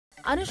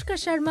Anushka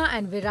Sharma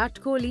and Virat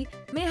Kohli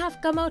may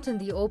have come out in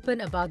the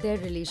open about their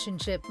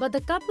relationship, but the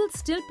couple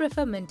still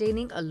prefer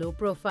maintaining a low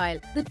profile.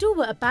 The two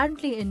were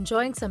apparently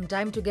enjoying some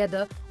time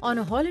together on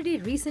a holiday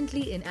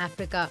recently in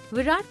Africa.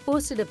 Virat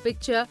posted a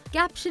picture,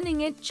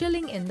 captioning it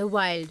 "chilling in the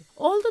wild."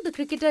 Although the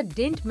cricketer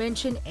didn't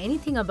mention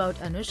anything about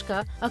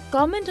Anushka, a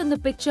comment on the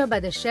picture by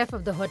the chef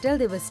of the hotel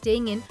they were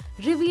staying in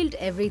revealed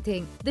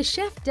everything. The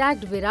chef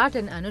tagged Virat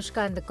and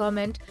Anushka in the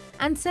comment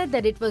and said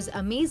that it was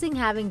amazing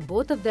having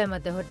both of them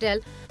at the hotel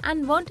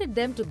and wanted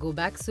them to go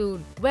back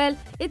soon. Well,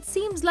 it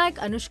seems like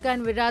Anushka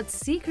and Virat's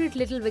secret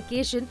little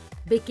vacation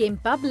became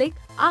public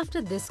after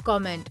this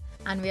comment,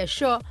 and we are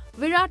sure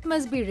Virat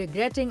must be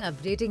regretting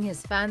updating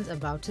his fans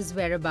about his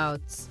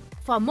whereabouts.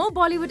 For more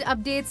Bollywood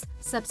updates,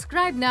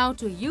 subscribe now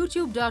to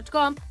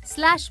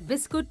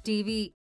youtube.com/biscuittv.